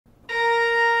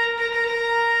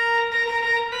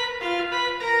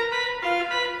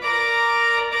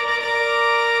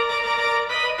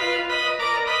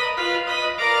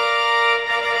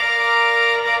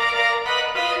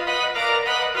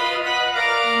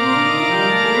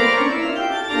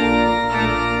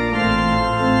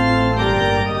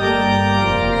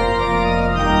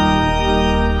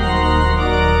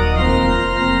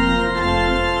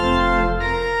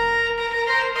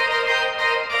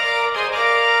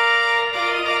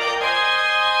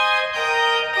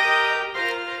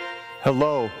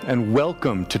Hello and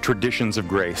welcome to Traditions of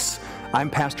Grace. I'm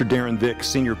Pastor Darren Vick,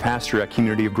 Senior Pastor at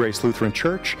Community of Grace Lutheran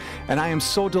Church, and I am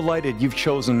so delighted you've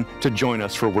chosen to join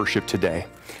us for worship today.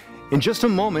 In just a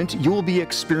moment, you will be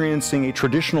experiencing a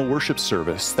traditional worship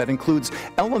service that includes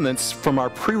elements from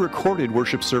our pre-recorded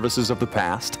worship services of the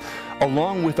past,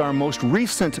 along with our most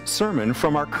recent sermon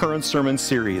from our current sermon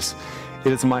series.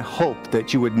 It is my hope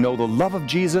that you would know the love of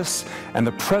Jesus and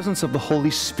the presence of the Holy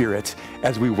Spirit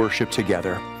as we worship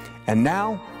together. And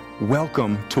now,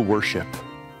 welcome to worship.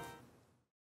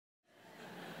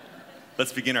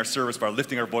 Let's begin our service by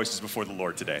lifting our voices before the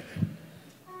Lord today.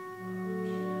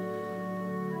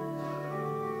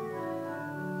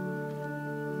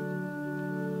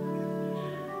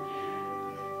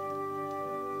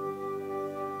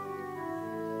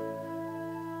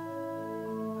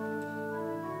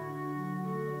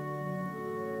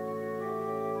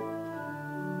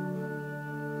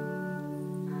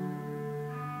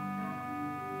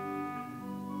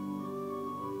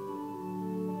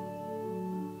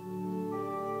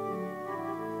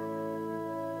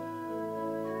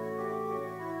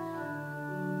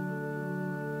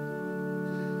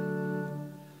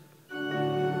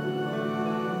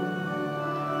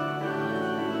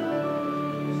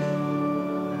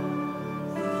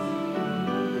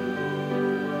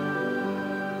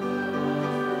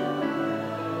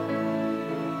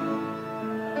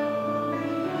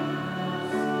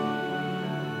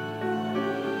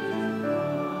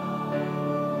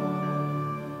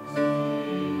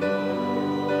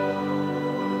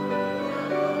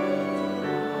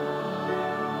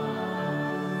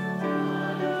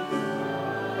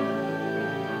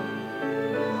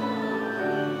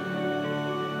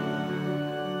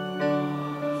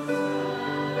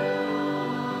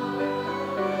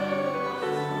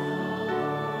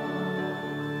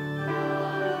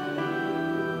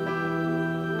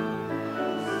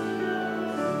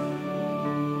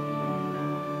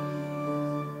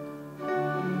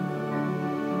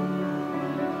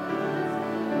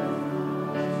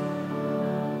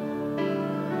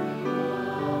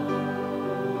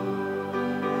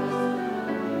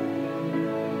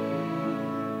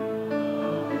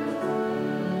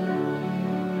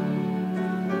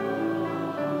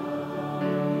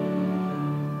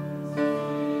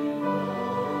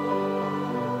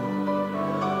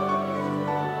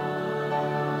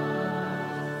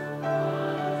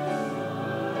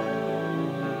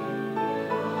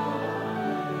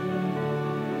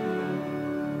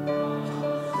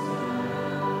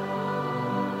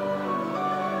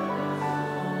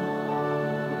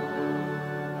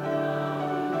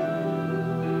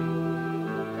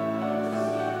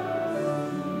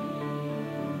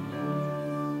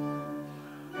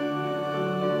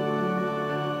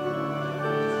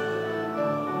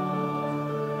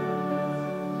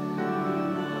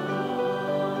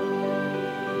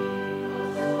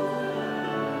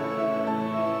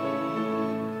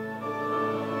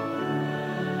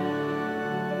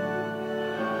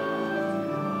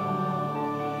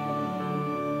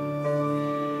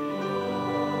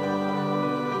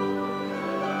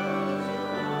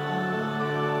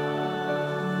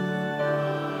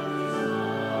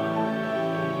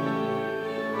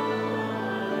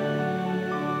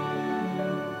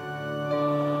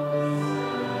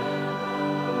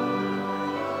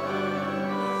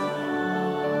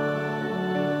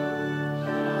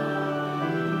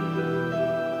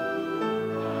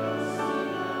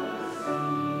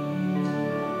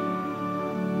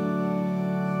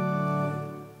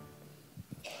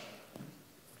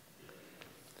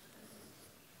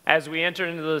 As we enter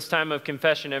into this time of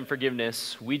confession and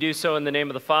forgiveness, we do so in the name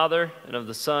of the Father, and of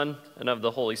the Son, and of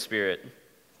the Holy Spirit.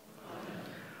 Amen.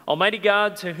 Almighty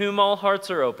God, to whom all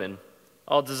hearts are open,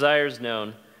 all desires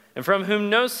known, and from whom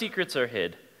no secrets are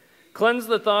hid, cleanse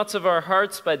the thoughts of our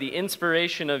hearts by the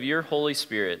inspiration of your Holy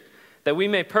Spirit, that we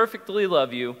may perfectly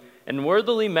love you and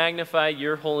worthily magnify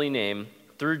your holy name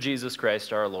through Jesus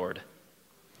Christ our Lord.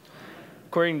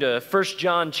 According to 1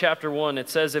 John chapter 1, it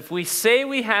says, "If we say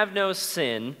we have no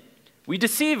sin, we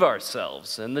deceive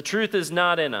ourselves, and the truth is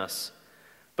not in us.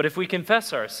 But if we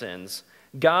confess our sins,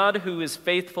 God, who is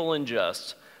faithful and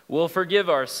just, will forgive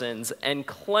our sins and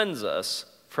cleanse us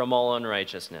from all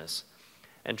unrighteousness."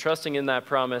 And trusting in that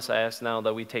promise, I ask now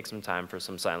that we take some time for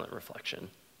some silent reflection.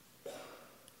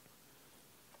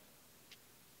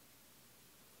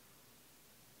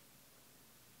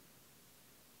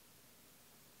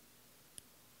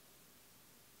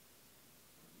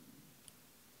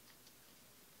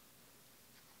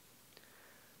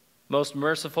 Most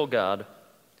merciful God,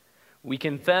 we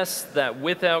confess that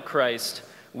without Christ,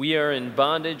 we are in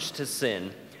bondage to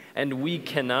sin, and we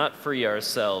cannot free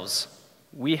ourselves.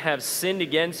 We have sinned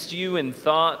against you in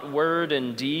thought, word,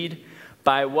 and deed,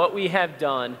 by what we have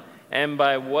done and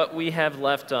by what we have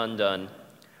left undone.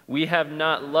 We have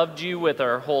not loved you with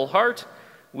our whole heart.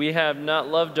 We have not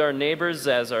loved our neighbors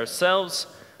as ourselves.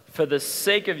 For the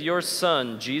sake of your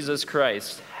Son, Jesus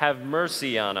Christ, have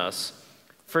mercy on us.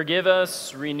 Forgive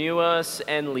us, renew us,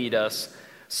 and lead us,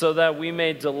 so that we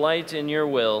may delight in your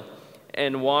will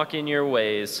and walk in your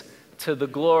ways, to the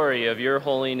glory of your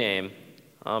holy name.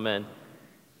 Amen.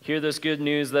 Hear this good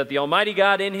news that the Almighty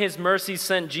God in his mercy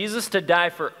sent Jesus to die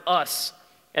for us,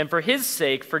 and for his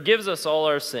sake forgives us all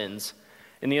our sins.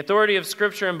 In the authority of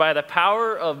Scripture and by the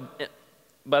power of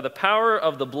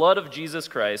the blood of Jesus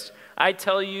Christ, I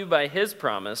tell you by his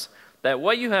promise that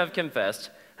what you have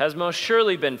confessed has most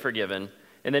surely been forgiven.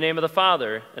 In the name of the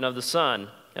Father, and of the Son,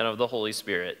 and of the Holy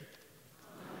Spirit.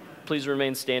 Please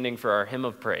remain standing for our hymn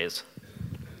of praise.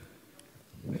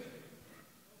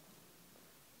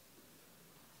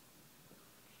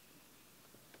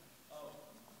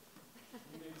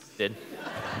 Did.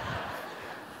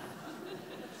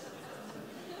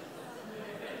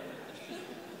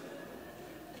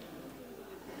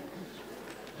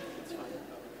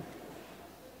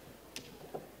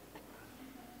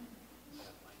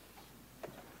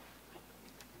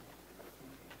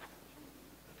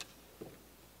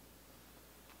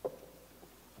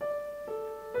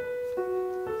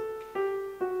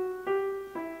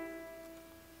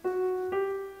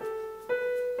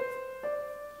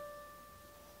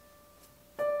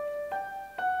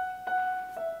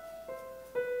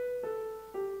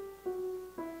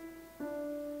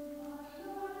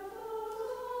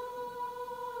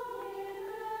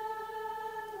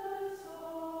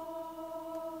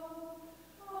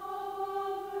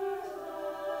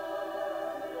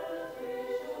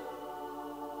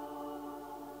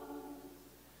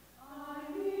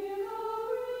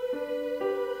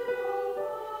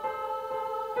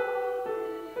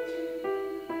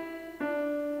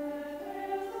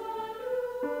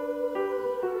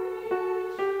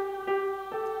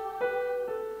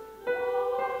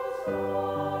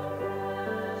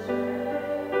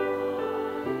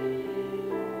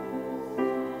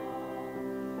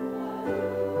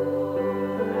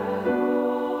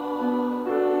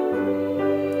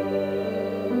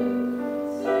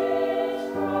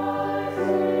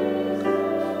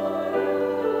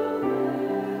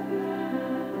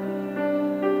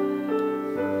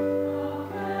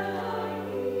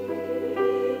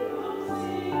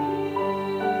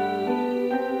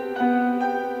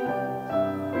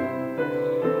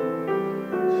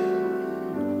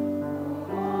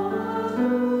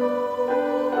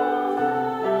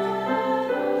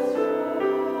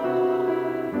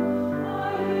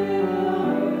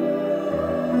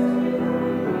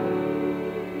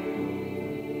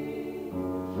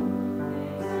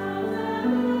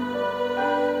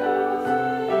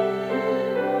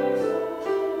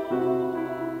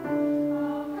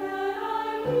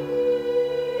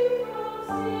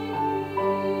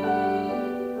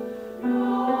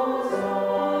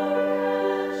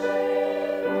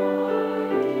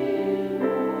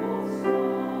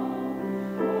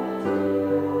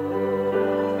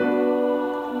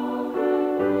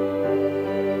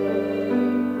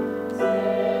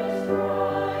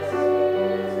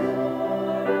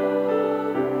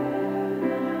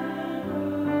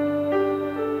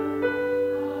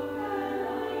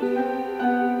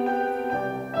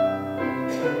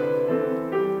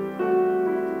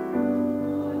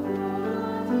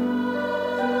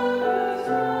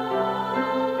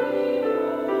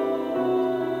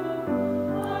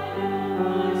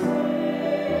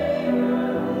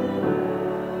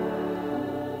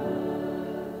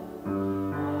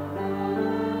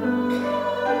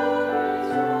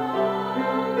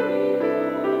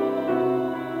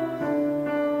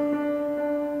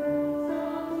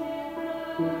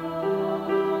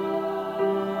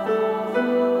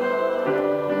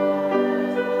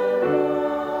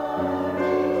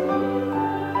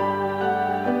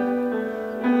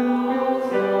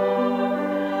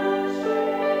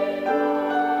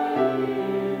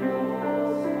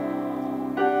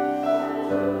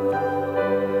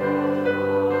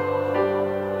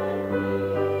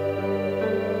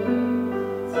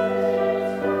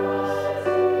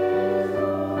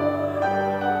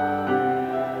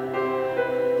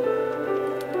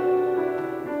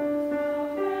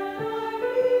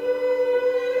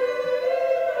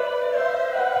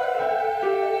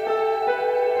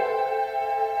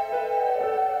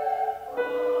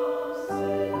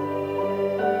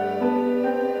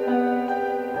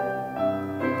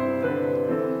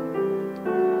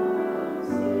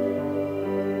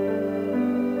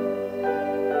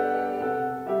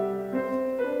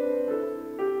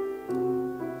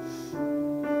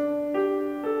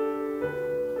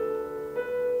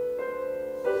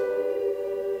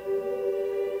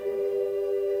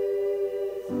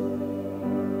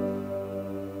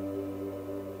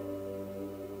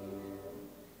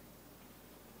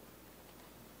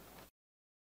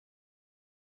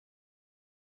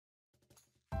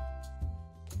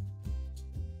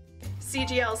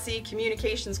 CGLC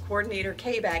Communications Coordinator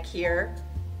Kay back here.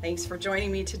 Thanks for joining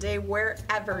me today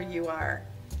wherever you are.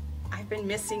 I've been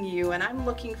missing you and I'm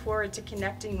looking forward to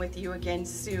connecting with you again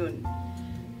soon.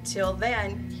 Till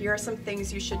then, here are some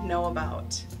things you should know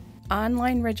about.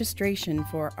 Online registration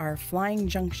for our Flying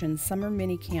Junction Summer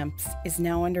Mini Camps is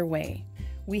now underway.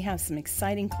 We have some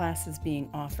exciting classes being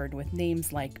offered with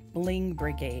names like Bling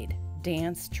Brigade,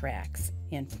 Dance Tracks,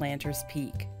 and Planters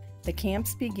Peak. The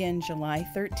camps begin July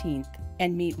 13th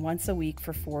and meet once a week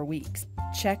for 4 weeks.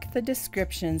 Check the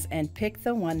descriptions and pick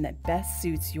the one that best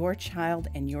suits your child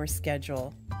and your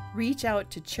schedule. Reach out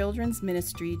to Children's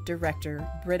Ministry Director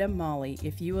Britta Molly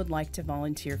if you would like to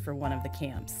volunteer for one of the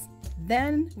camps.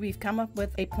 Then we've come up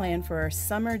with a plan for our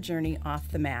summer journey off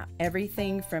the map.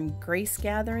 Everything from grace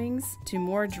gatherings to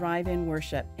more drive-in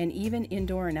worship and even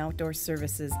indoor and outdoor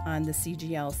services on the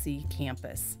CGLC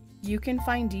campus. You can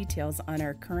find details on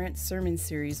our current sermon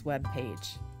series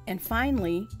webpage. And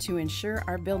finally, to ensure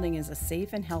our building is a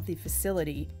safe and healthy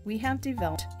facility, we have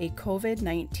developed a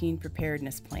COVID-19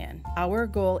 preparedness plan. Our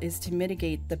goal is to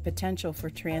mitigate the potential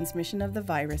for transmission of the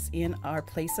virus in our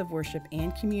place of worship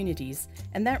and communities,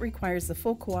 and that requires the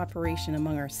full cooperation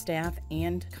among our staff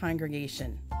and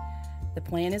congregation. The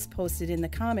plan is posted in the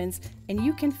comments, and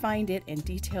you can find it and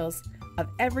details of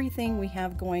everything we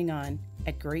have going on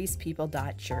at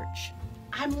gracepeople.church.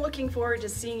 I'm looking forward to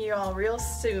seeing you all real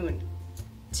soon.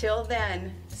 Till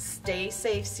then, stay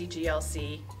safe,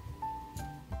 CGLC.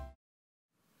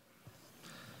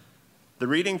 The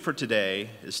reading for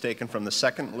today is taken from the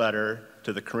second letter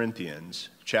to the Corinthians,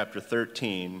 chapter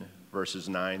 13, verses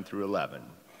 9 through 11.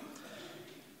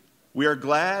 We are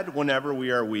glad whenever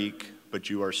we are weak, but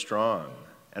you are strong,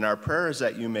 and our prayer is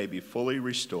that you may be fully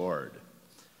restored.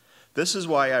 This is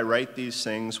why I write these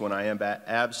things when I am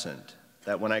absent,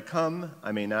 that when I come,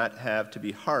 I may not have to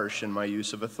be harsh in my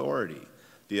use of authority.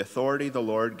 The authority the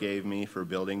Lord gave me for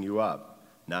building you up,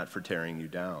 not for tearing you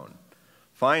down.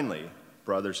 Finally,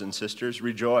 brothers and sisters,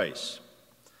 rejoice.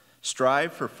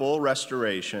 Strive for full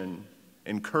restoration,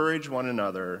 encourage one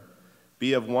another,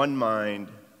 be of one mind,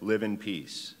 live in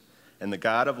peace. And the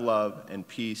God of love and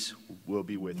peace will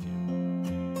be with you.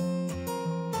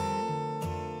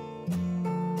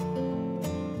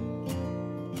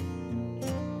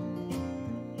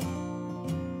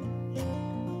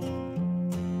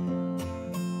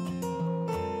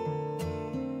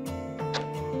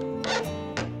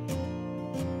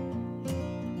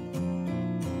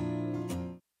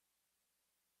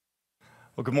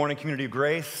 Well, good morning, Community of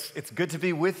Grace. It's good to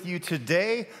be with you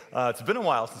today. It's been a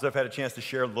while since I've had a chance to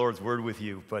share the Lord's Word with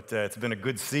you, but it's been a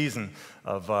good season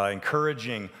of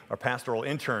encouraging our pastoral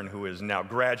intern who is now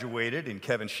graduated, in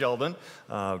Kevin Sheldon,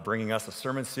 bringing us a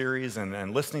sermon series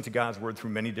and listening to God's Word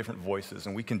through many different voices,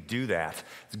 and we can do that.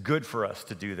 It's good for us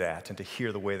to do that and to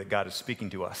hear the way that God is speaking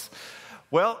to us.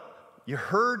 Well, you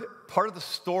heard part of the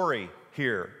story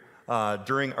here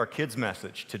during our kids'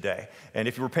 message today. And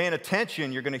if you were paying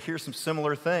attention, you're going to hear some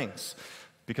similar things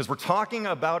because we're talking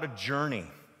about a journey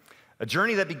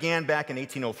that began back in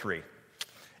 1803.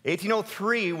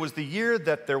 1803 was the year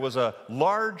that there was a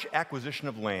large acquisition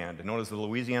of land known as the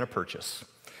Louisiana Purchase.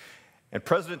 And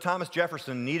President Thomas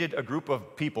Jefferson needed a group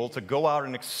of people to go out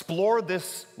and explore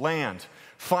this land,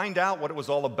 find out what it was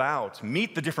all about,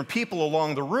 meet the different people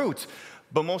along the route,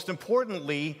 but most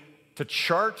importantly, to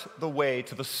chart the way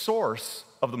to the source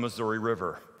of the Missouri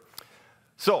River.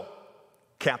 So,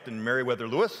 Captain Meriwether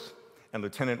Lewis and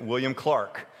Lieutenant William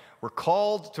Clark were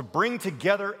called to bring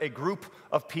together a group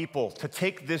of people to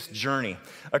take this journey,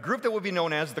 a group that would be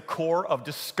known as the Corps of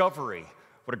Discovery.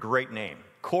 What a great name,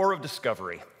 Corps of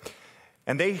Discovery.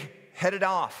 And they headed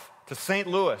off to St.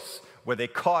 Louis, where they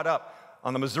caught up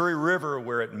on the Missouri River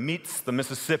where it meets the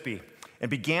Mississippi,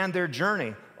 and began their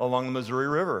journey along the Missouri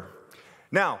River.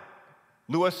 Now,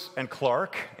 Lewis and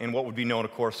Clark, in what would be known,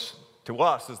 of course, to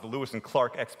us as the Lewis and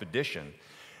Clark Expedition,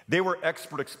 they were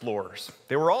expert explorers.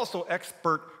 They were also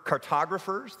expert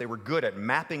cartographers. They were good at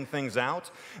mapping things out.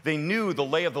 They knew the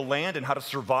lay of the land and how to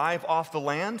survive off the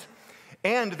land.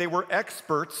 And they were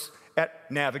experts at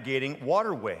navigating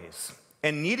waterways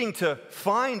and needing to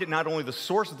find not only the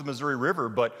source of the Missouri River,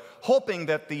 but hoping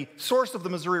that the source of the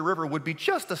Missouri River would be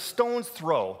just a stone's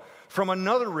throw from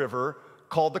another river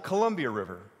called the Columbia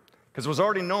River. Because it was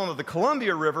already known that the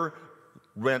Columbia River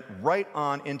went right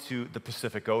on into the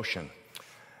Pacific Ocean.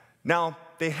 Now,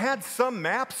 they had some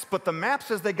maps, but the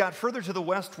maps as they got further to the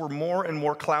west were more and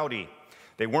more cloudy.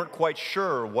 They weren't quite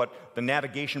sure what the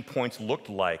navigation points looked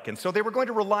like. And so they were going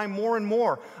to rely more and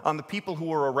more on the people who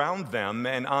were around them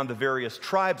and on the various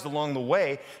tribes along the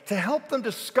way to help them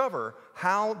discover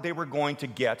how they were going to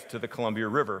get to the Columbia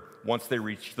River once they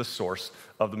reached the source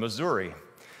of the Missouri.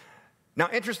 Now,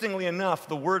 interestingly enough,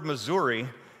 the word Missouri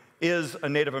is a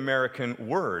Native American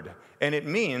word, and it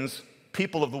means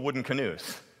people of the wooden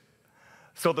canoes.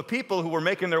 So the people who were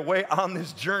making their way on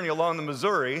this journey along the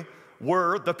Missouri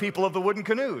were the people of the wooden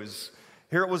canoes.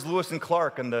 Here it was Lewis and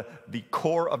Clark and the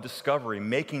Corps of Discovery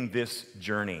making this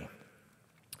journey.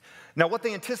 Now, what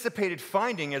they anticipated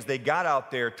finding as they got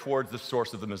out there towards the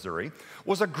source of the Missouri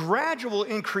was a gradual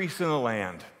increase in the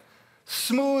land,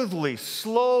 smoothly,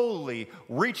 slowly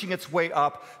reaching its way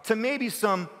up to maybe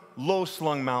some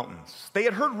low-slung mountains. They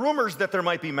had heard rumors that there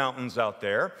might be mountains out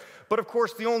there, but of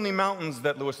course the only mountains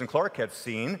that Lewis and Clark had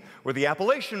seen were the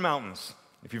Appalachian Mountains.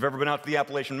 If you've ever been out to the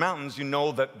Appalachian Mountains, you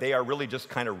know that they are really just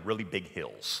kind of really big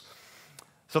hills.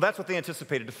 So that's what they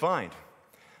anticipated to find.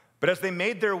 But as they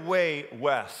made their way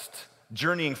west,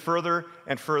 journeying further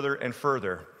and further and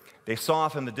further, they saw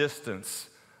off in the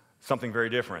distance something very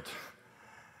different.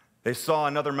 They saw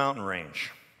another mountain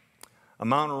range, a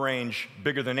mountain range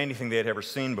bigger than anything they had ever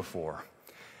seen before.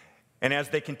 And as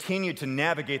they continued to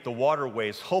navigate the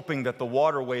waterways, hoping that the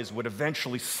waterways would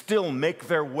eventually still make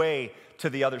their way to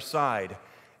the other side,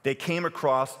 they came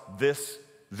across this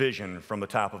vision from the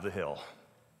top of the hill.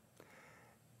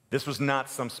 This was not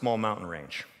some small mountain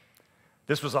range.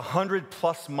 This was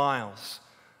 100+ miles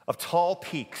of tall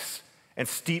peaks and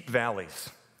steep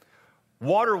valleys,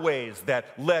 waterways that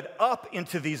led up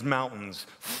into these mountains,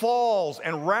 falls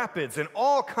and rapids and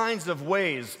all kinds of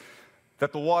ways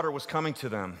that the water was coming to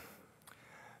them.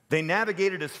 They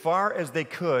navigated as far as they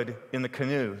could in the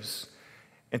canoes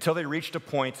until they reached a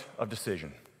point of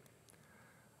decision,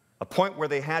 a point where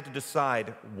they had to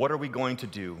decide, what are we going to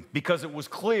do? Because it was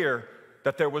clear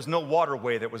that there was no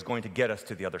waterway that was going to get us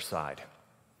to the other side.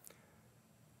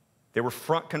 They were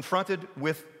confronted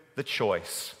with the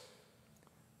choice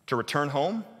to return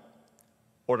home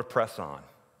or to press on.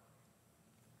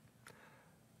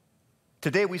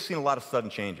 Today, we've seen a lot of sudden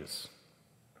changes.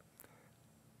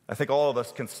 I think all of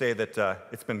us can say that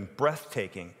it's been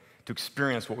breathtaking to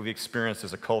experience what we've experienced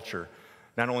as a culture,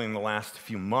 not only in the last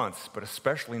few months, but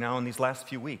especially now in these last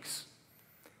few weeks.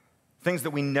 Things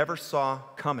that we never saw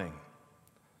coming.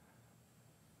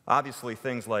 Obviously,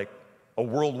 things like a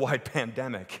worldwide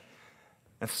pandemic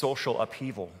and social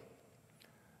upheaval.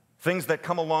 Things that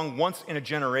come along once in a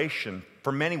generation,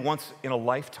 for many once in a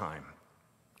lifetime.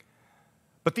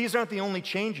 But these aren't the only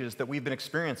changes that we've been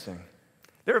experiencing.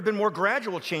 There have been more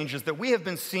gradual changes that we have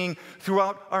been seeing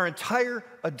throughout our entire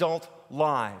adult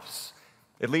lives.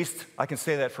 At least I can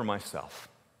say that for myself.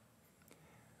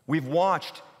 We've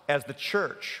watched as the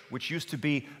church, which used to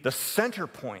be the center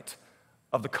point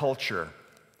of the culture,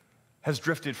 has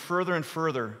drifted further and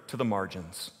further to the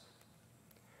margins.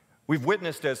 We've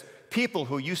witnessed as people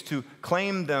who used to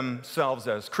claim themselves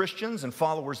as Christians and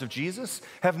followers of Jesus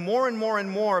have more and more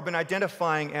and more been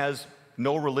identifying as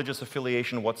no religious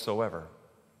affiliation whatsoever.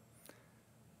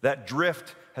 That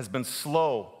drift has been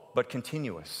slow but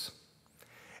continuous.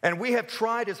 And we have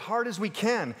tried as hard as we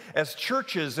can as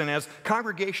churches and as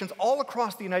congregations all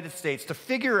across the United States to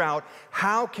figure out,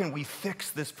 how can we fix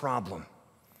this problem?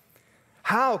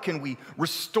 How can we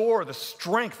restore the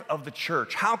strength of the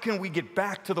church? How can we get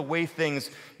back to the way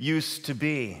things used to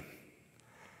be?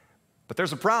 But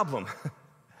there's a problem.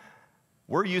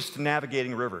 We're used to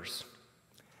navigating rivers.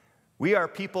 We are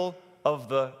people of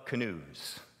the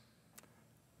canoes.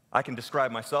 I can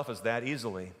describe myself as that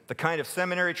easily. The kind of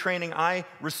seminary training I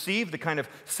received, the kind of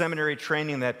seminary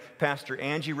training that Pastor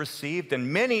Angie received,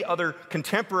 and many other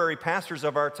contemporary pastors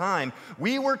of our time,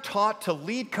 we were taught to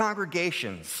lead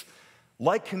congregations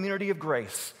like Community of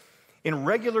Grace in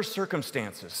regular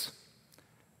circumstances,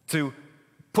 to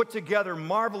put together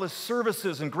marvelous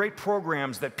services and great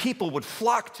programs that people would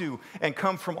flock to and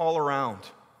come from all around.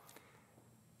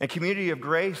 And Community of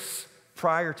Grace,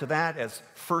 prior to that, as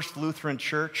First Lutheran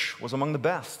Church, was among the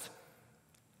best.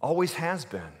 Always has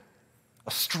been.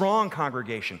 A strong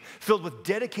congregation filled with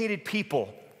dedicated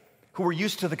people who were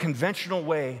used to the conventional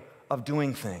way of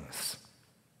doing things.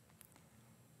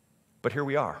 But here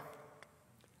we are.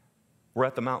 We're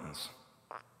at the mountains.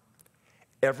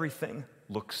 Everything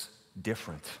looks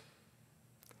different.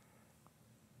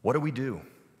 What do?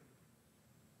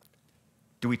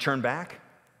 Do we turn back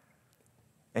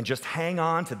and just hang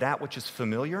on to that which is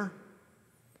familiar?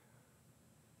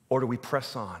 Or do we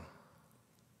press on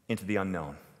into the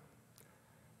unknown?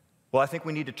 Well, I think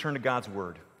we need to turn to God's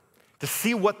Word, to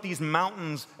see what these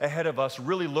mountains ahead of us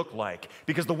really look like.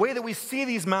 Because the way that we see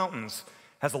these mountains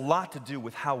has a lot to do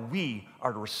with how we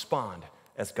are to respond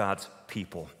as God's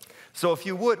people. So if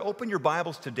you would, open your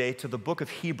Bibles today to the book of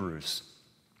Hebrews.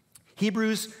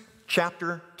 Hebrews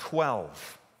chapter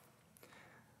 12.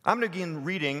 I'm going to begin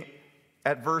reading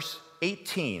at verse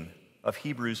 18 of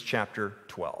Hebrews chapter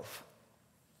 12.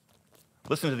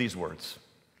 Listen to these words.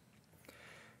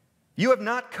 You have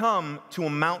not come to a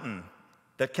mountain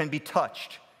that can be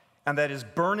touched and that is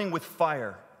burning with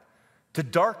fire, to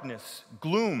darkness,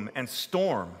 gloom, and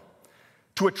storm,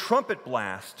 to a trumpet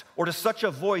blast, or to such a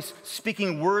voice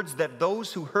speaking words that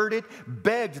those who heard it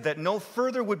begged that no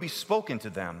further would be spoken to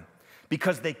them,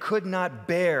 because they could not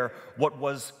bear what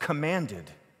was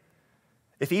commanded.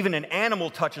 If even an animal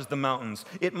touches the mountains,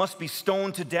 it must be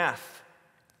stoned to death.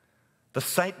 The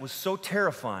sight was so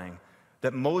terrifying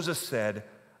that Moses said,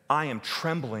 I am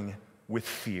trembling with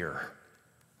fear.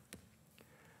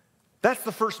 That's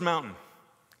the first mountain,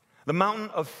 the mountain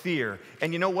of fear.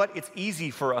 And you know what? It's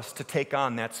easy for us to take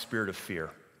on that spirit of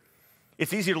fear.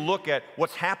 It's easy to look at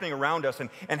what's happening around us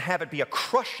and have it be a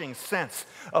crushing sense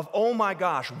of, oh my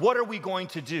gosh, what are we going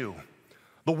to do?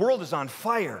 The world is on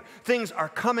fire. Things are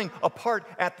coming apart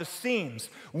at the seams.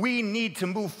 We need to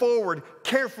move forward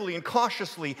carefully and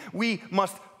cautiously. We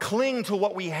must cling to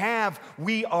what we have.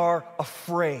 We are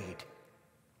afraid.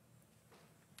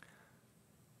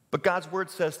 But God's word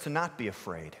says to not be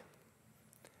afraid.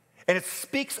 And it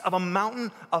speaks of a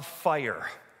mountain of fire,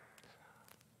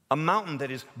 a mountain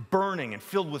that is burning and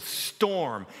filled with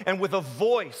storm and with a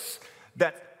voice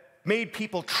that made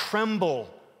people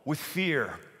tremble with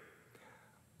fear.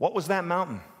 What was that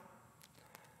mountain?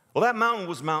 Well, that mountain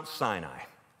was Mount Sinai.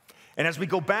 And as we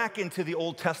go back into the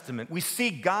Old Testament, we see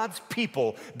God's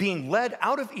people being led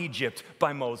out of Egypt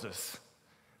by Moses,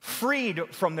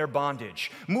 freed from their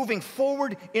bondage, moving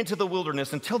forward into the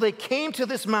wilderness until they came to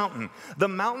this mountain, the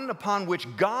mountain upon which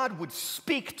God would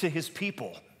speak to his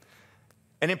people.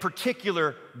 And in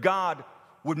particular, God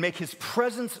would make his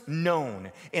presence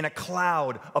known in a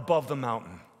cloud above the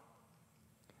mountain.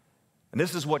 And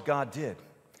this is what God did.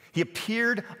 He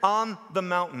appeared on the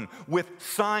mountain with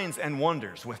signs and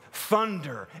wonders, with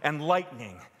thunder and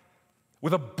lightning,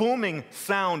 with a booming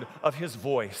sound of his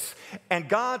voice. And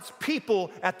God's people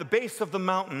at the base of the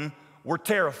mountain were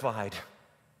terrified.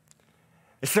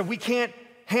 They said, we can't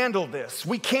handle this.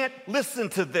 We can't listen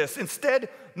to this. Instead,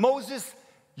 Moses,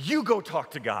 you go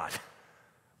talk to God.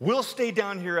 We'll stay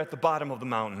down here at the bottom of the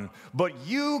mountain, but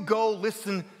you go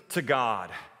listen to God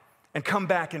and come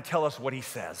back and tell us what he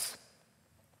says.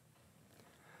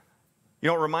 You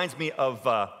know, it reminds me of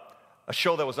a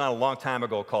show that was on a long time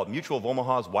ago called Mutual of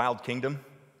Omaha's Wild Kingdom.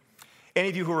 Any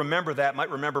of you who remember that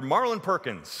might remember Marlin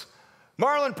Perkins.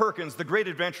 Marlin Perkins, the great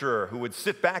adventurer who would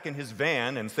sit back in his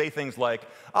van and say things like,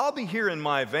 I'll be here in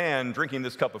my van drinking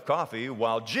this cup of coffee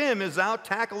while Jim is out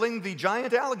tackling the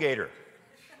giant alligator.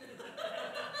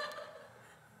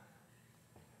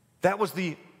 That was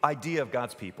the idea of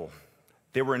God's people.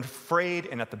 They were afraid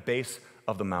and at the base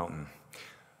of the mountain.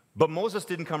 But Moses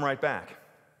didn't come right back.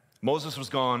 Moses was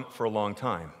gone for a long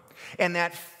time. And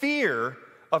that fear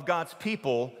of God's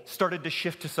people started to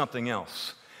shift to something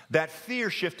else. That fear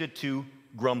shifted to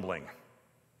grumbling.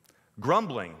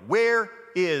 Grumbling. Where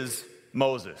is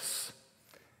Moses?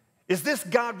 Is this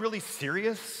God really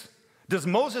serious? Does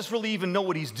Moses really even know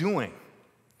what he's doing?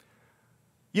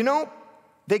 You know,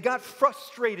 they got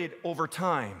frustrated over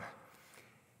time.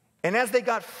 And as they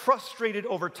got frustrated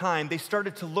over time, they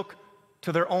started to look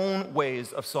to their own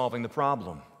ways of solving the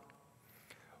problem.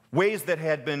 Ways that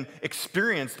had been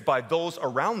experienced by those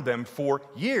around them for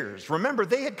years. Remember,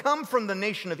 they had come from the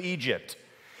nation of Egypt.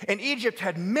 And Egypt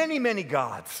had many, many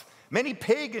gods, many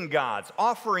pagan gods,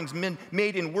 offerings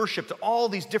made in worship to all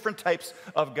these different types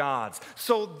of gods.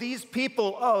 So these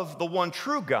people of the one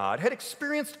true God had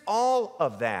experienced all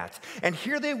of that. And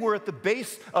here they were at the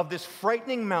base of this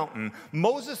frightening mountain.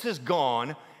 Moses is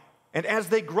gone. And as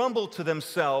they grumble to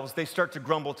themselves, they start to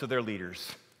grumble to their leaders.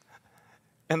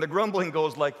 And the grumbling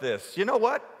goes like this. You know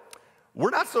what? We're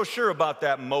not so sure about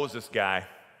that Moses guy.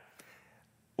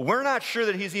 We're not sure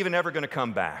that he's even ever going to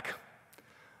come back.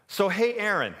 So, hey,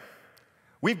 Aaron,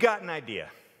 we've got an idea.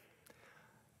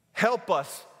 Help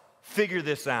us figure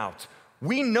this out.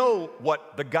 We know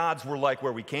what the gods were like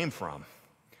where we came from.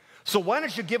 So why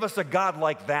don't you give us a God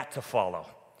like that to follow?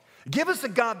 Give us a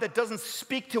God that doesn't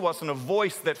speak to us in a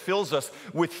voice that fills us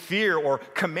with fear or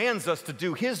commands us to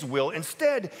do his will.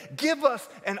 Instead, give us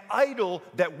an idol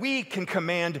that we can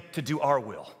command to do our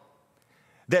will.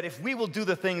 That if we will do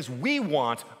the things we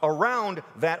want around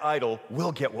that idol,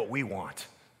 we'll get what we want.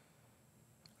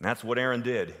 And that's what Aaron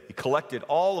did. He collected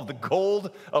all of the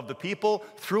gold of the people,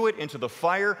 threw it into the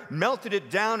fire, melted it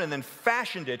down, and then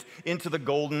fashioned it into the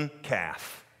golden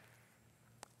calf.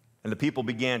 And the people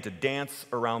began to dance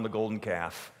around the golden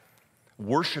calf,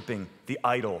 worshiping the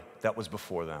idol that was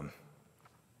before them,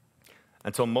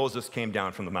 until Moses came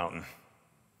down from the mountain.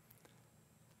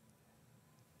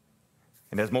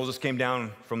 And as Moses came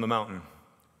down from the mountain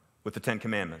with the 10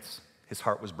 Commandments, his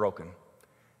heart was broken,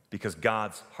 because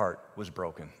God's heart was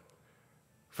broken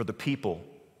for the people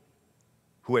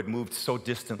who had moved so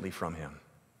distantly from him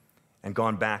and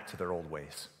gone back to their old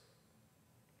ways.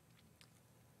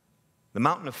 The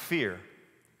mountain of fear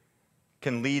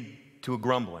can lead to a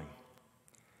grumbling,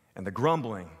 and the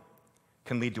grumbling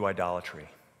can lead to idolatry.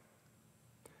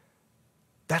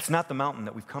 That's not the mountain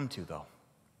that we've come to, though.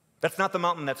 That's not the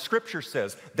mountain that Scripture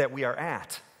says that we are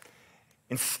at.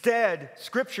 Instead,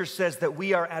 Scripture says that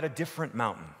we are at a different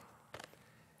mountain.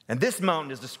 And this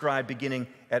mountain is described beginning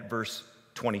at verse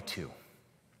 22.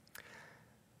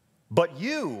 But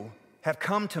you have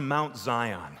come to Mount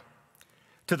Zion,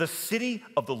 to the city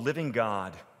of the living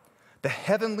God, the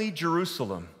heavenly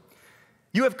Jerusalem.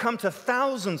 You have come to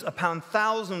thousands upon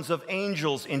thousands of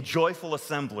angels in joyful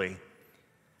assembly,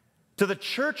 to the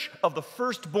church of the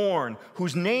firstborn,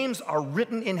 whose names are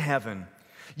written in heaven.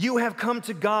 You have come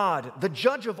to God, the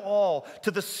judge of all,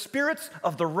 to the spirits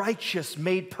of the righteous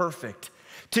made perfect,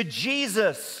 to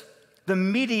Jesus, the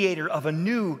mediator of a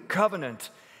new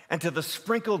covenant, and to the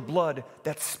sprinkled blood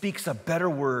that speaks a better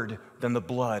word than the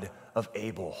blood of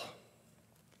Abel.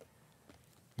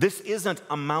 This isn't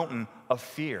a mountain of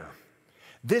fear.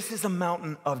 This is a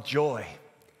mountain of joy.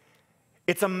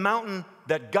 It's a mountain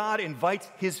that God invites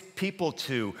his people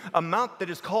to, a mount that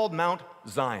is called Mount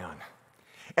Zion.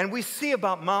 And we see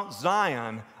about Mount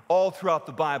Zion all throughout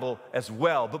the Bible as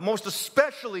well, but most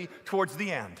especially towards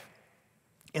the end,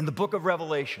 in the book of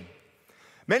Revelation.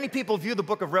 Many people view the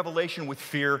book of Revelation with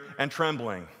fear and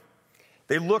trembling.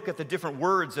 They look at the different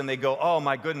words and they go, oh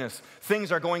my goodness,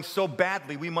 things are going so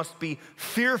badly. We must be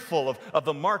fearful of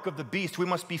the mark of the beast. We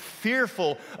must be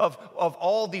fearful of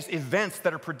all these events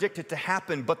that are predicted to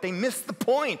happen. But they miss the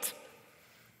point.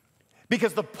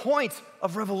 Because the point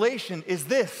of Revelation is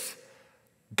this: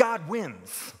 God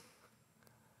wins.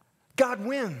 God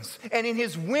wins. And in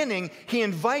his winning, he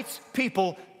invites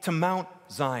people to Mount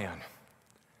Zion,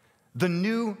 the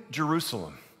new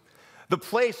Jerusalem. The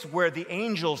place where the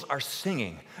angels are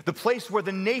singing, the place where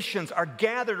the nations are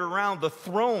gathered around the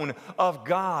throne of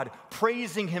God,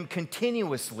 praising him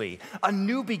continuously. A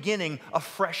new beginning, a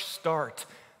fresh start.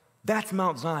 That's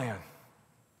Mount Zion.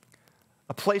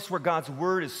 A place where God's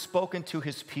word is spoken to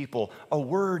his people, a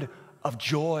word of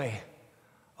joy,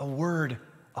 a word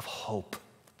of hope.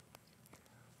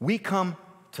 We come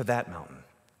to that mountain.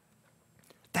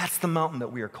 That's the mountain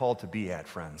that we are called to be at,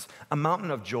 friends. A mountain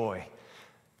of joy.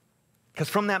 Because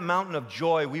from that mountain of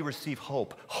joy, we receive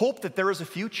hope. Hope that there is a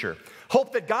future.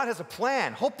 Hope that God has a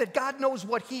plan. Hope that God knows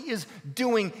what he is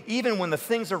doing, even when the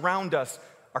things around us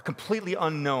are completely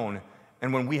unknown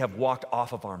and when we have walked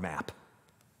off of our map.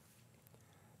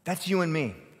 That's you and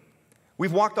me.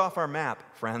 We've walked off our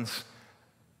map, friends.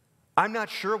 I'm not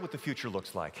sure what the future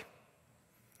looks like.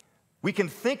 We can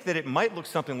think that it might look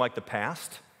something like the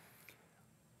past.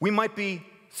 We might be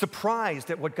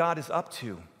surprised at what God is up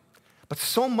to. But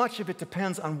so much of it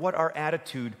depends on what our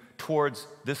attitude towards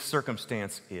this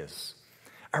circumstance is.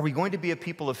 Are we going to be a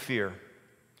people of fear,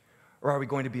 or are we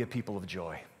going to be a people of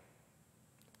joy?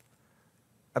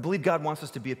 I believe God wants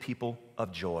us to be a people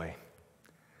of joy,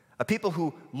 a people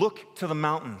who look to the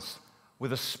mountains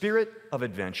with a spirit of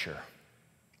adventure.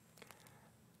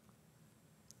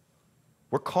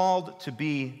 We're called to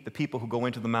be the people who go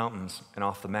into the mountains and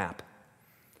off the map.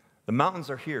 The mountains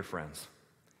are here, friends.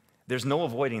 There's no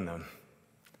avoiding them.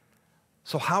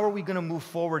 So how are we going to move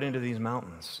forward into these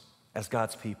mountains as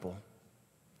God's people?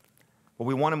 Well,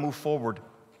 we want to move forward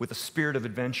with a spirit of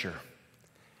adventure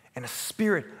and a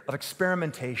spirit of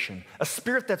experimentation, a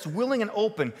spirit that's willing and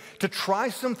open to try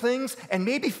some things and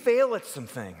maybe fail at some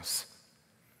things.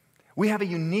 We have a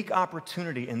unique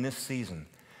opportunity in this season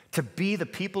to be the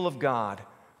people of God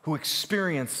who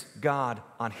experience God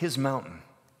on his mountain,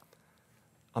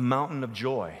 a mountain of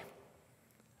joy,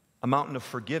 a mountain of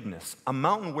forgiveness, a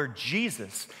mountain where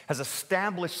Jesus has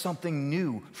established something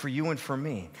new for you and for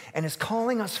me and is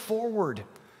calling us forward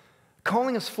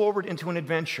into an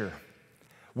adventure.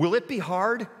 Will it be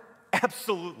hard?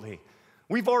 Absolutely.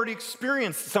 We've already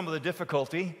experienced some of the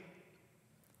difficulty,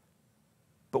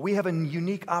 but we have a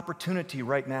unique opportunity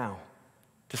right now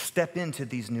to step into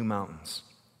these new mountains.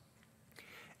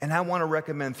 And I want to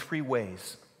recommend 3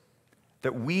 ways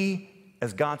that we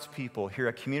as God's people here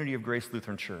at Community of Grace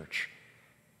Lutheran Church,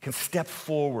 can step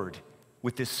forward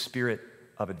with this spirit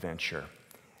of adventure.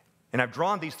 And I've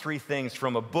drawn these three things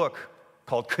from a book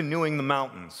called Canoeing the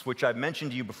Mountains, which I've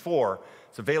mentioned to you before.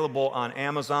 It's available on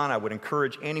Amazon. I would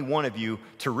encourage any one of you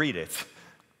to read it.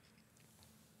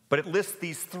 But it lists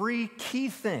these three key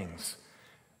things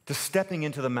to stepping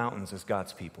into the mountains as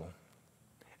God's people.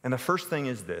 And the first thing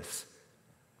is this: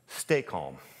 stay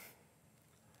calm.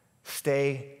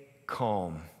 Stay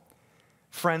calm.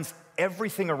 Friends,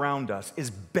 everything around us is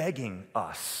begging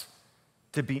us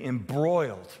to be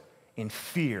embroiled in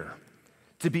fear,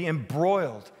 to be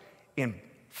embroiled in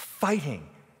fighting,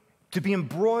 to be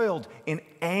embroiled in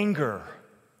anger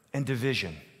and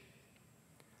division.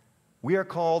 We are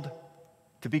called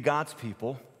to be God's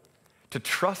people, to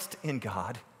trust in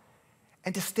God,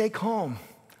 and to stay calm.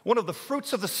 One of the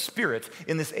fruits of the Spirit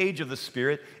in this age of the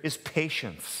Spirit is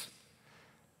patience.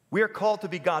 We are called to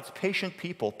be God's patient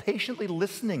people, patiently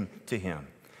listening to Him,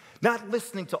 not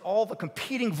listening to all the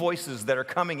competing voices that are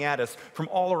coming at us from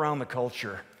all around the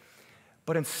culture,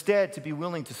 but instead to be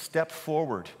willing to step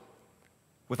forward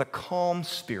with a calm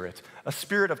spirit, a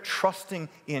spirit of trusting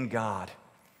in God,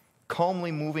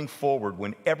 calmly moving forward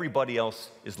when everybody else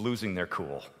is losing their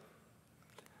cool.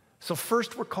 So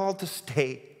first, we're called to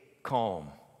stay calm.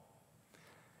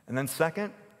 And then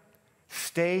second,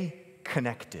 stay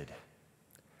connected.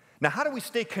 Now, how do we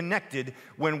stay connected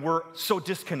when we're so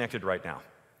disconnected right now?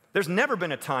 There's never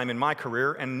been a time in my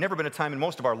career, and never been a time in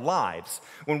most of our lives,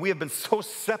 when we have been so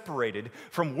separated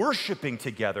from worshiping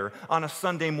together on a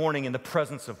Sunday morning in the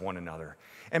presence of one another.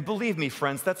 And believe me,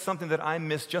 friends, that's something that I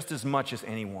miss just as much as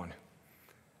anyone.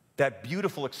 That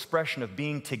beautiful expression of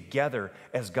being together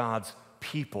as God's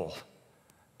people.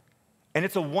 And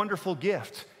it's a wonderful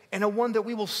gift, and a one that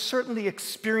we will certainly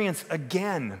experience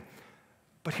again.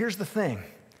 But here's the thing.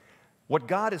 What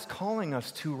God is calling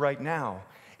us to right now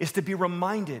is to be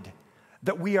reminded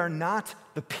that we are not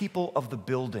the people of the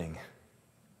building.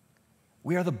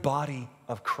 We are the body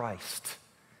of Christ.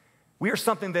 We are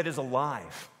something that is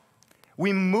alive.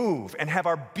 We move and have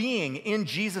our being in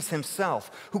Jesus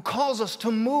Himself, who calls us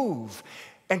to move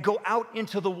and go out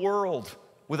into the world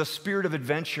with a spirit of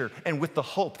adventure and with the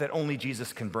hope that only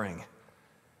Jesus can bring.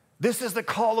 This is the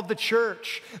call of the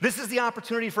church. This is the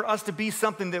opportunity for us to be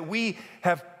something that we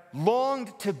have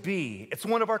longed to be. It's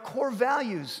one of our core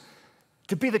values,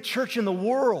 to be the church in the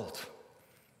world.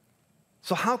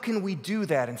 So how can we do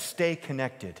that and stay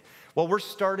connected? Well, we're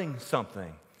starting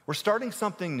something. We're starting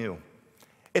something new.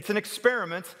 It's an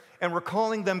experiment, and we're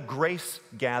calling them grace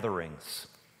gatherings.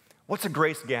 What's a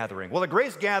grace gathering? Well, a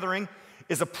grace gathering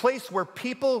is a place where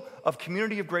people of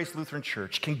Community of Grace Lutheran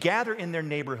Church can gather in their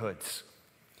neighborhoods,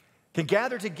 can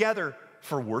gather together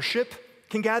for worship,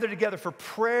 can gather together for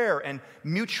prayer and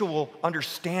mutual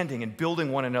understanding and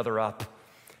building one another up,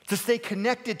 to stay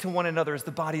connected to one another as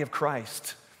the body of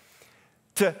Christ,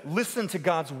 to listen to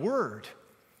God's word,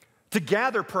 to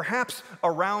gather perhaps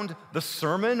around the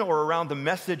sermon or around the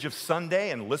message of Sunday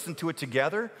and listen to it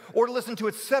together, or to listen to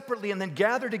it separately and then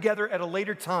gather together at a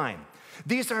later time.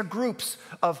 These are groups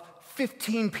of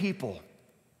 15 people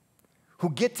who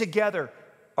get together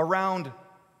around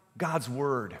God's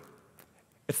word.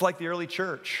 It's like the early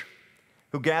church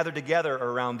who gathered together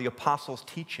around the apostles'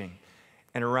 teaching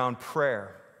and around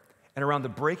prayer and around the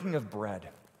breaking of bread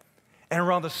and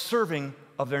around the serving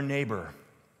of their neighbor.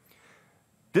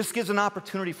 This gives an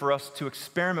opportunity for us to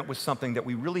experiment with something that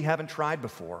we really haven't tried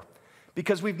before,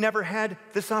 because we've never had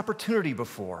this opportunity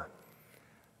before.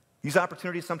 These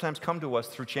opportunities sometimes come to us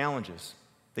through challenges.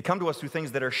 They come to us through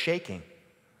things that are shaking.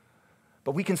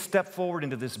 But we can step forward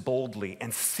into this boldly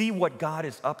and see what God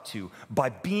is up to by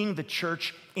being the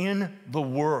church in the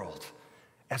world,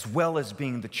 as well as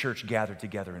being the church gathered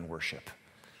together in worship.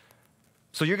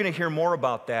 So you're going to hear more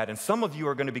about that, and some of you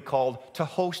are going to be called to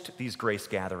host these grace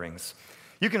gatherings.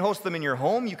 You can host them in your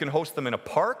home, you can host them in a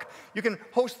park, you can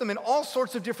host them in all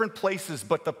sorts of different places,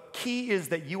 but the key is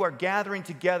that you are gathering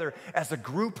together as a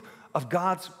group of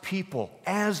God's people,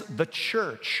 as the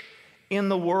church in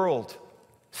the world,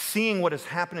 seeing what is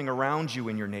happening around you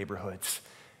in your neighborhoods,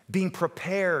 being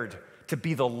prepared to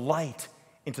be the light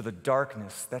into the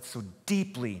darkness that so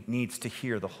deeply needs to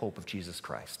hear the hope of Jesus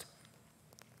Christ.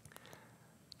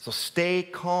 So stay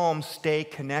calm, stay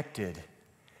connected,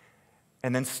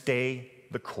 and then stay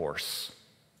the course.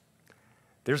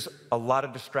 There's a lot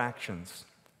of distractions.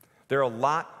 There are a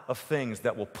lot of things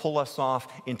that will pull us off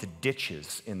into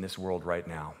ditches in this world right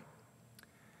now.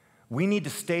 We need to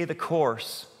stay the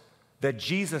course that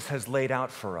Jesus has laid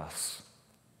out for us.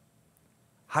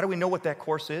 How do we know what that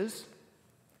course is?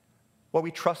 Well,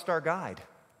 we trust our guide.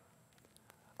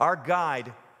 Our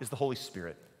guide is the Holy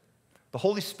Spirit. The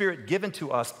Holy Spirit given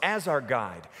to us as our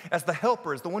guide, as the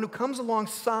helper, as the one who comes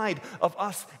alongside of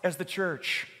us as the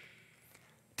church,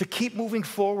 to keep moving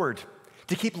forward,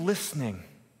 to keep listening.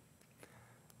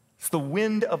 It's the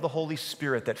wind of the Holy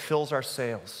Spirit that fills our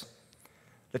sails,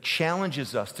 that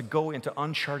challenges us to go into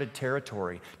uncharted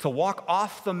territory, to walk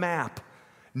off the map,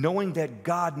 knowing that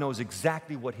God knows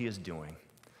exactly what He is doing.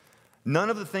 None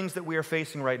of the things that we are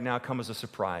facing right now come as a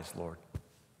surprise, Lord.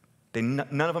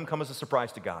 None of them come as a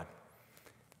surprise to God.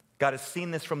 God has seen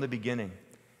this from the beginning,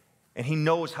 and He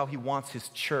knows how He wants His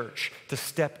church to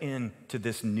step into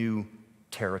this new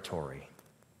territory.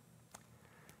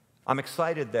 I'm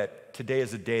excited that today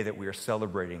is a day that we are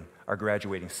celebrating our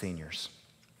graduating seniors.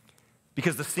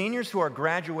 Because the seniors who are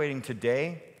graduating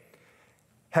today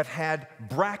have had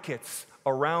brackets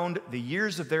around the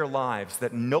years of their lives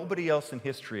that nobody else in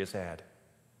history has had.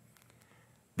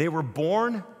 They were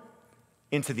born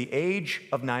into the age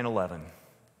of 9/11.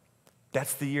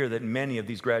 That's the year that many of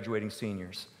these graduating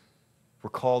seniors were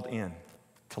called in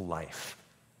to life.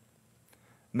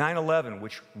 9/11,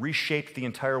 which reshaped the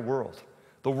entire world.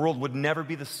 The world would never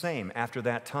be the same after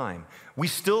that time. We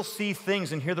still see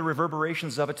things and hear the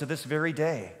reverberations of it to this very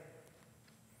day.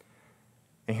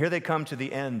 And here they come to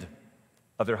the end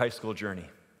of their high school journey,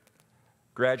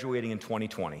 graduating in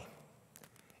 2020,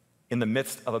 in the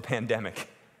midst of a pandemic,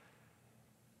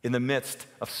 in the midst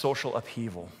of social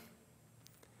upheaval,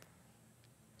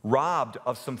 robbed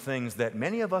of some things that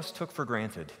many of us took for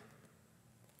granted.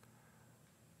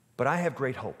 But I have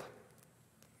great hope,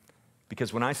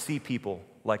 because when I see people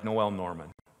like Noelle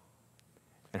Norman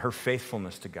and her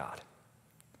faithfulness to God,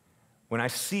 when I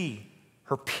see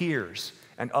her peers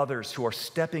and others who are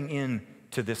stepping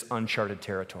into this uncharted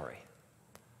territory,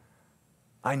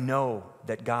 I know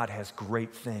that God has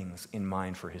great things in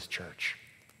mind for His church.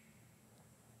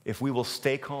 If we will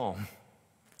stay calm,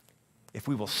 if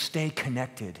we will stay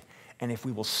connected, and if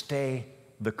we will stay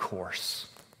the course.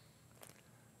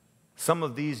 Some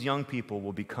of these young people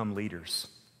will become leaders.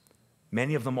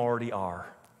 Many of them already are.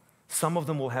 Some of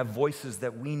them will have voices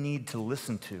that we need to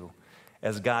listen to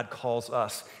as God calls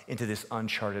us into this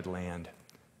uncharted land.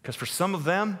 Because for some of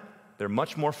them, they're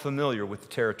much more familiar with the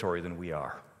territory than we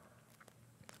are.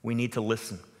 We need to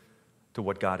listen to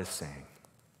what God is saying.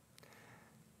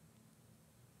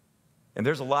 And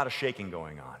there's a lot of shaking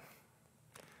going on.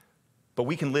 But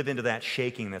we can live into that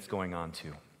shaking that's going on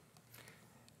too.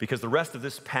 Because the rest of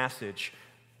this passage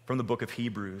from the book of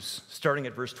Hebrews, starting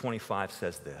at verse 25,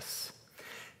 says this: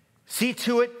 "See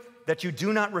to it that you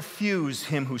do not refuse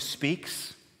him who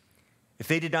speaks. If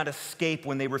they did not escape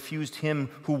when they refused him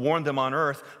who warned them on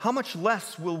earth, how much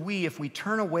less will we if we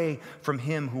turn away from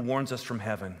him who warns us from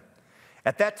heaven?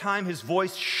 At that time his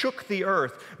voice shook the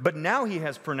earth, but now he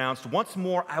has pronounced, once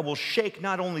more I will shake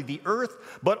not only the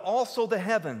earth, but also the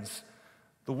heavens."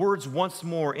 The words "once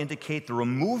more" indicate the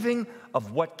removing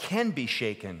of what can be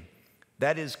shaken,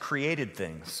 that is, created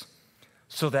things,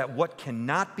 so that what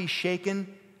cannot be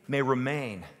shaken may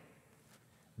remain.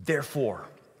 Therefore,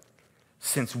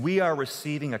 since we are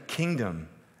receiving a kingdom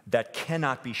that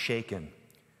cannot be shaken,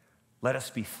 let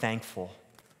us be thankful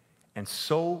and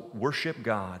so worship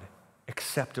God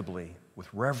acceptably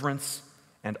with reverence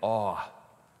and awe,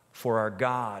 for our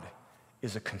God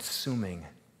is a consuming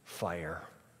fire.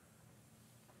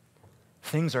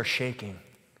 Things are shaking,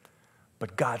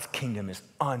 but God's kingdom is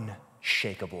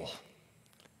unshakable.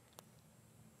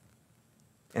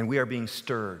 And we are being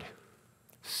stirred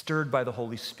by the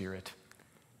Holy Spirit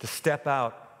to step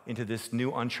out into this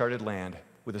new uncharted land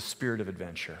with a spirit of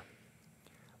adventure.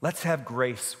 Let's have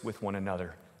grace with one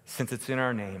another, since it's in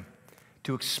our name,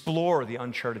 to explore the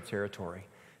uncharted territory,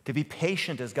 to be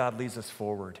patient as God leads us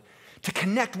forward, to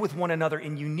connect with one another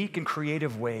in unique and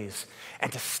creative ways,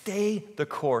 and to stay the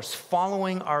course,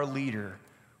 following our leader,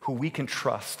 who we can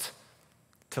trust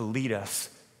to lead us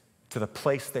to the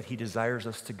place that he desires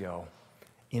us to go,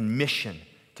 in mission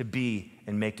to be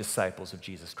and make disciples of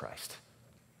Jesus Christ.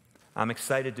 I'm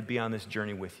excited to be on this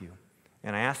journey with you,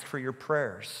 and I ask for your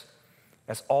prayers,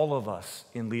 as all of us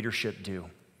in leadership do,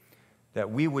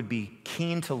 that we would be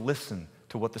keen to listen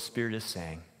to what the Spirit is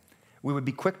saying. We would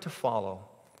be quick to follow.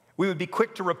 We would be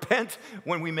quick to repent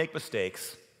when we make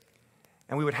mistakes.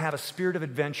 And we would have a spirit of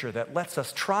adventure that lets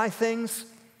us try things,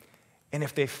 and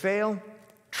if they fail,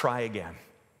 try again.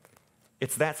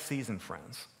 It's that season,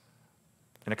 friends.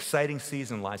 An exciting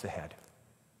season lies ahead.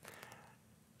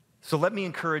 So let me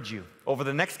encourage you, over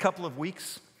the next couple of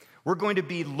weeks, we're going to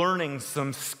be learning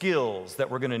some skills that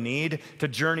we're going to need to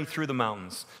journey through the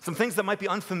mountains. Some things that might be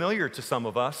unfamiliar to some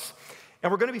of us.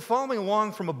 And we're going to be following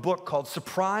along from a book called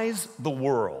Surprise the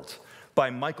World, by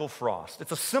Michael Frost.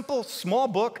 It's a simple, small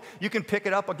book. You can pick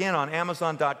it up again on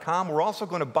Amazon.com. We're also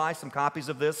going to buy some copies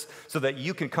of this so that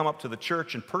you can come up to the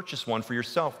church and purchase one for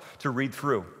yourself to read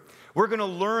through. We're going to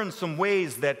learn some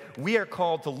ways that we are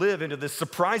called to live into this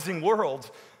surprising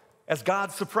world as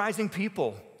God's surprising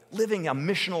people, living a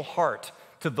missional heart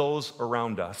to those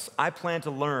around us. I plan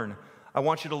to learn. I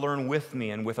want you to learn with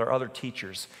me and with our other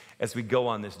teachers as we go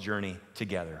on this journey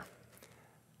together.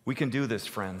 We can do this,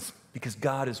 friends, because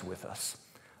God is with us.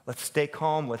 Let's stay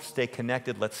calm, let's stay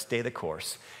connected, let's stay the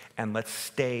course, and let's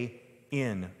stay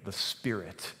in the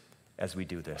Spirit as we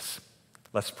do this.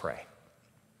 Let's pray.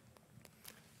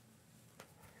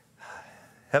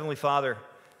 Heavenly Father,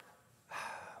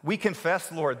 we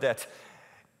confess, Lord, that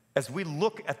as we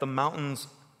look at the mountains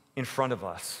in front of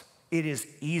us, it is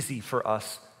easy for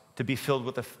us to be filled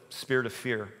with a spirit of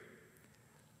fear.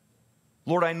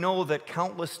 Lord, I know that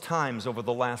countless times over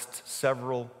the last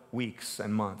several weeks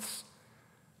and months,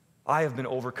 I have been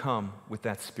overcome with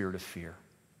that spirit of fear.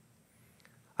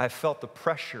 I have felt the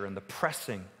pressure and the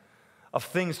pressing of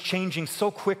things changing so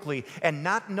quickly and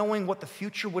not knowing what the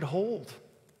future would hold.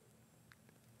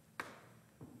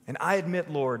 And I admit,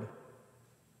 Lord,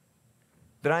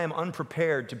 that I am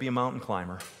unprepared to be a mountain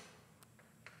climber.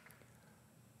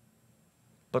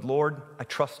 But Lord, I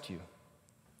trust you.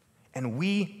 And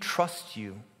we trust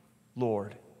you,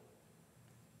 Lord.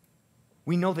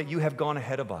 We know that you have gone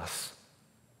ahead of us.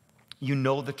 You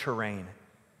know the terrain.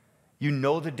 You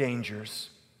know the dangers.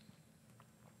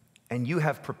 And you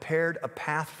have prepared a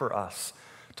path for us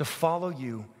to follow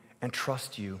you and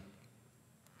trust you,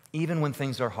 even when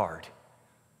things are hard.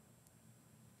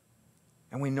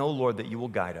 And we know, Lord, that you will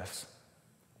guide us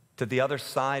to the other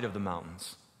side of the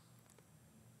mountains.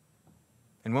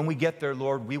 And when we get there,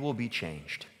 Lord, we will be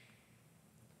changed.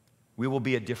 We will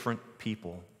be a different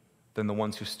people than the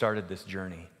ones who started this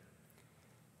journey.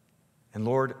 And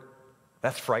Lord,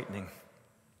 that's frightening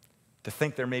to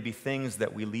think there may be things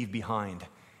that we leave behind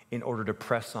in order to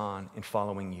press on in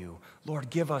following you. Lord,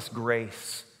 give us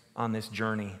grace on this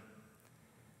journey.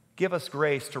 Give us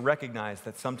grace to recognize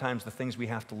that sometimes the things we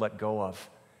have to let go of,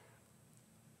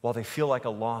 while they feel like a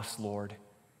loss, Lord,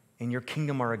 in your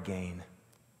kingdom are a gain.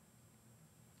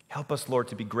 Help us, Lord,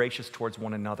 to be gracious towards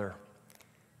one another,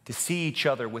 to see each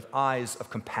other with eyes of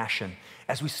compassion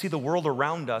as we see the world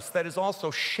around us that is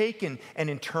also shaken and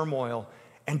in turmoil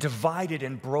and divided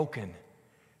and broken,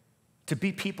 to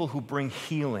be people who bring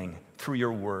healing through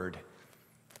your word,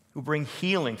 who bring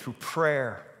healing through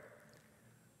prayer,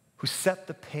 who set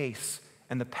the pace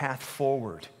and the path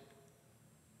forward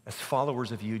as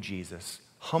followers of you, Jesus,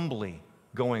 humbly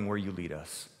going where you lead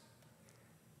us.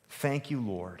 Thank you,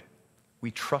 Lord. We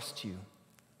trust you.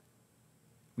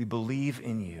 We believe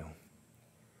in you.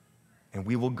 And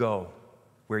we will go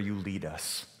where you lead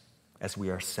us as we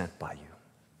are sent by you.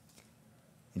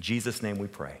 In Jesus' name we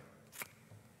pray.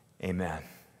 Amen.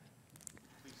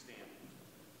 Please stand.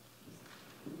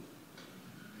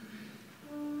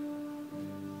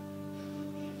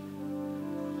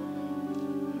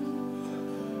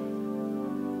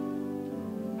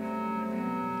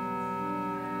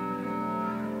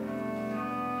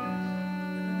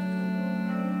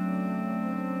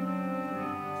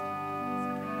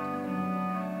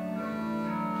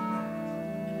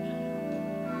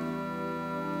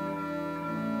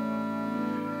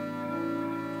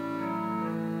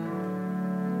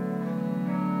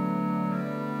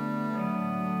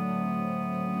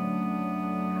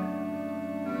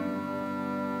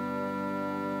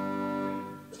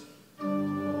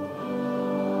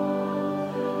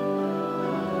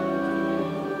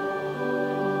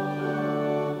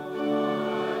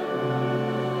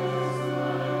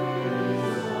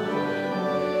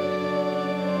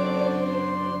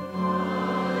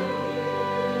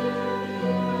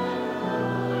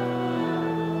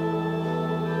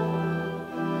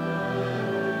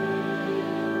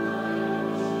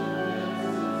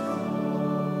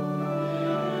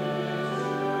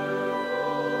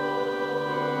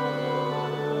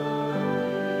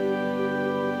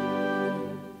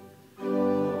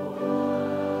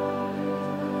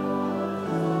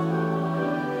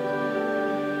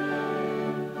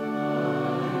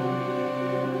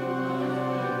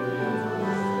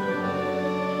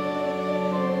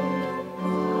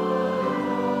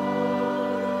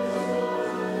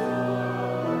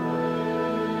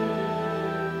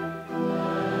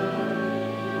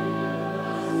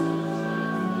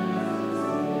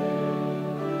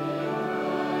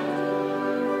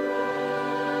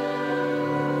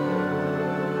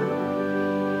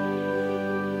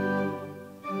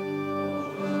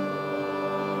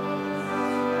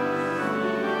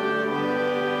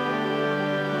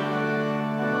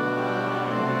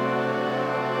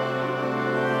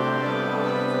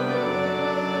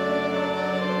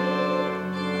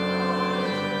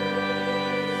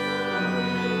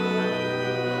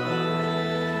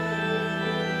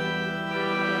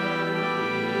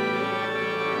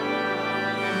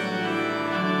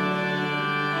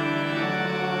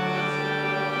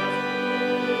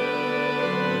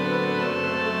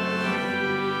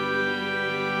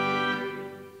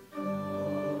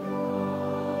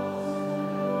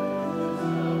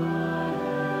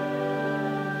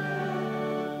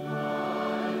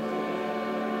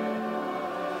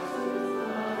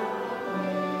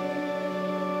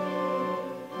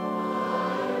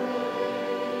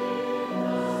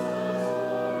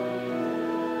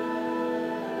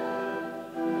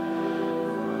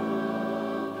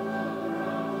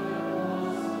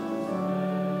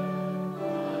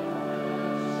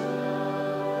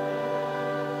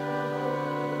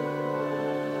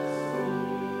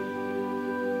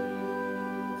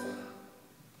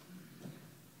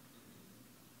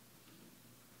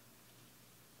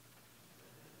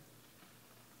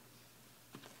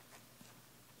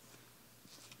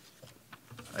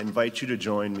 I invite you to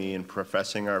join me in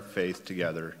professing our faith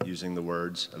together using the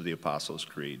words of the Apostles'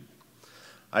 Creed.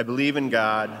 I believe in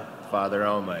God, Father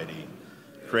Almighty,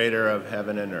 creator of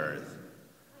heaven and earth.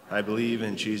 I believe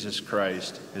in Jesus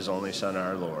Christ, his only Son,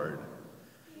 our Lord.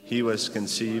 He was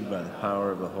conceived by the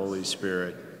power of the Holy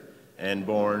Spirit and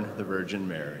born the Virgin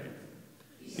Mary.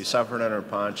 He suffered under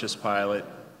Pontius Pilate,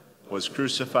 was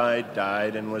crucified,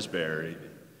 died, and was buried.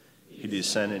 He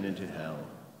descended into hell.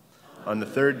 On the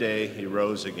third day, he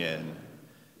rose again.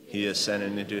 He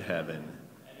ascended into heaven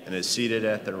and is seated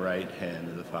at the right hand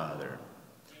of the Father.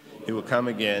 He will come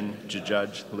again to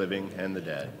judge the living and the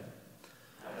dead.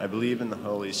 I believe in the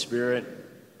Holy Spirit,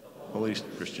 Holy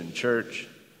Christian Church,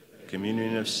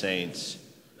 communion of saints,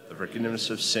 the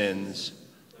forgiveness of sins,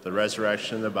 the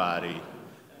resurrection of the body,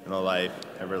 and a life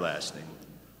everlasting.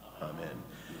 Amen.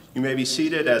 You may be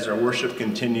seated as our worship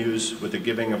continues with the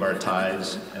giving of our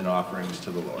tithes and offerings to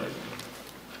the Lord.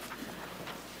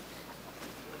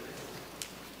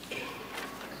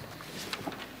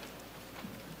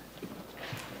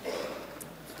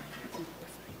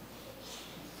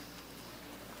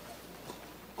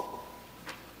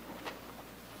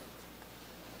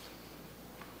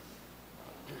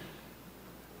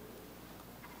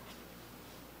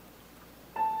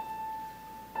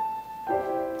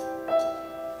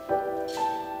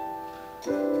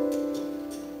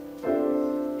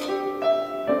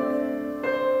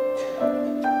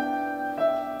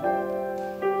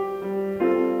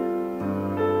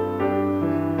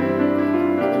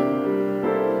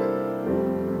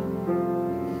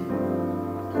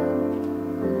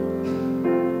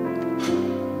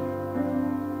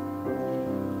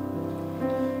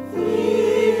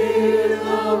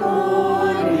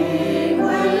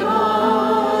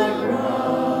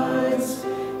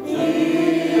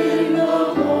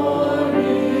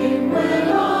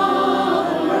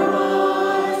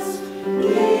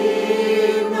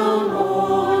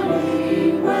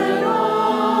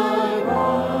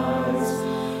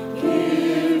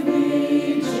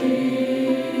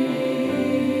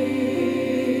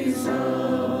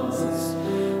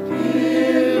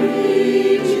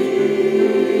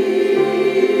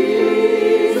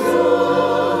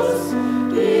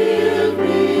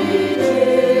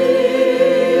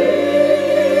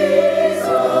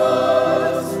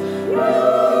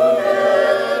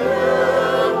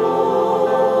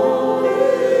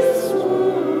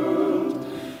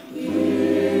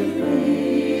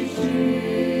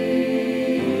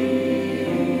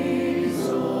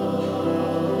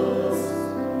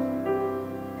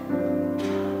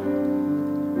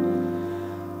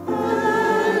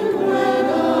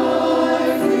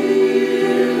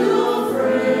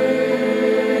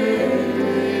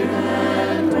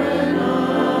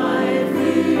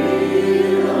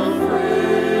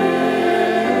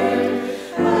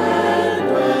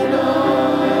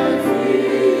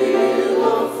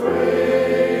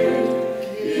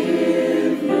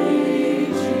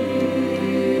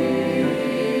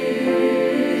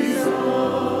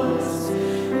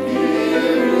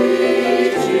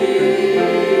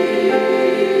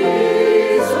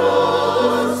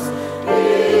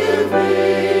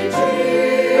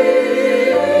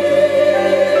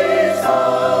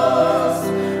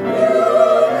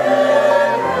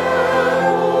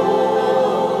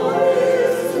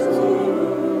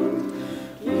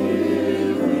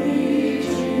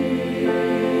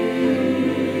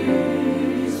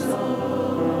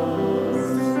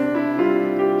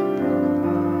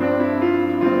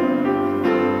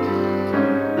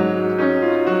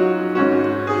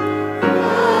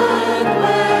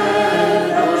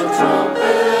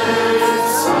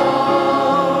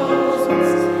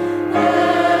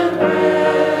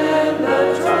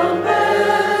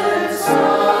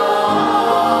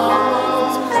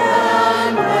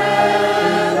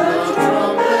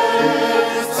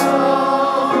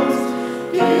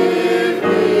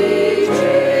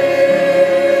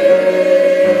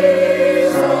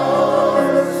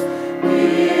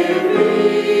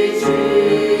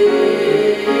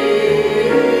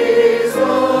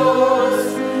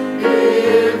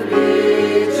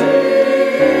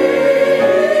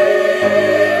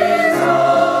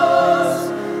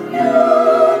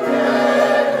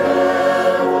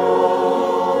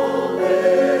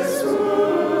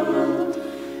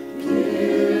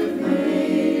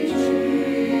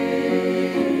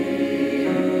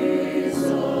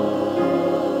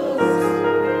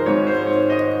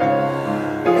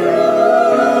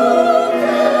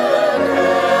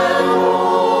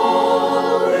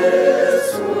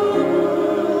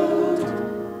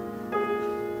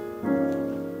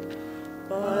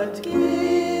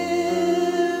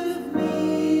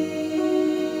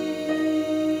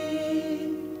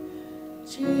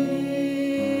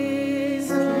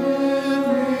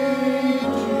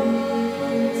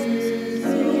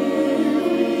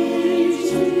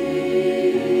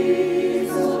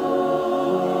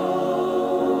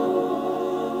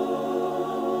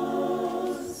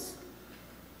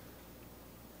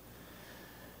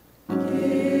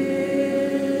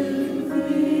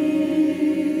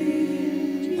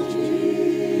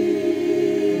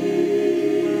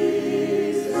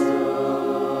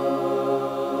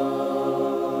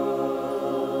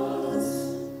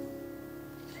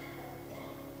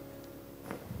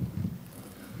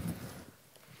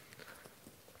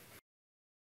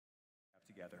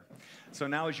 So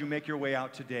now as you make your way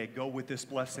out today, go with this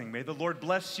blessing. May the Lord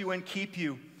bless you and keep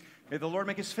you. May the Lord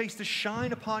make his face to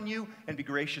shine upon you and be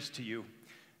gracious to you.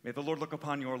 May the Lord look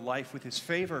upon your life with his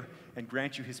favor and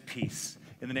grant you his peace.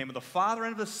 In the name of the Father,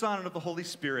 and of the Son, and of the Holy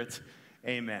Spirit,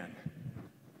 amen.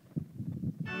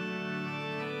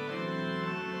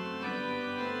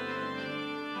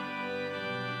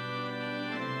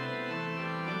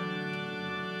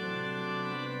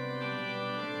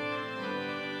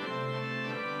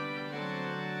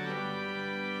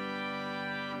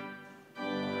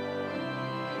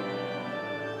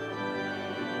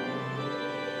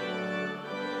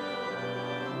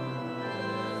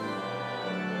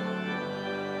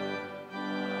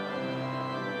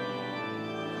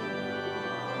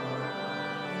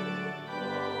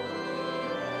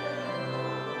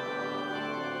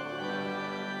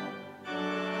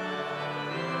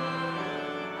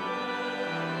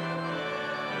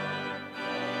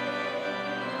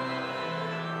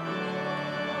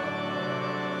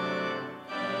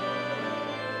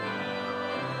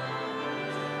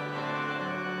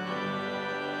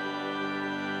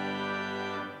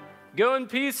 Go in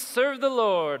peace, serve the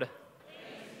Lord.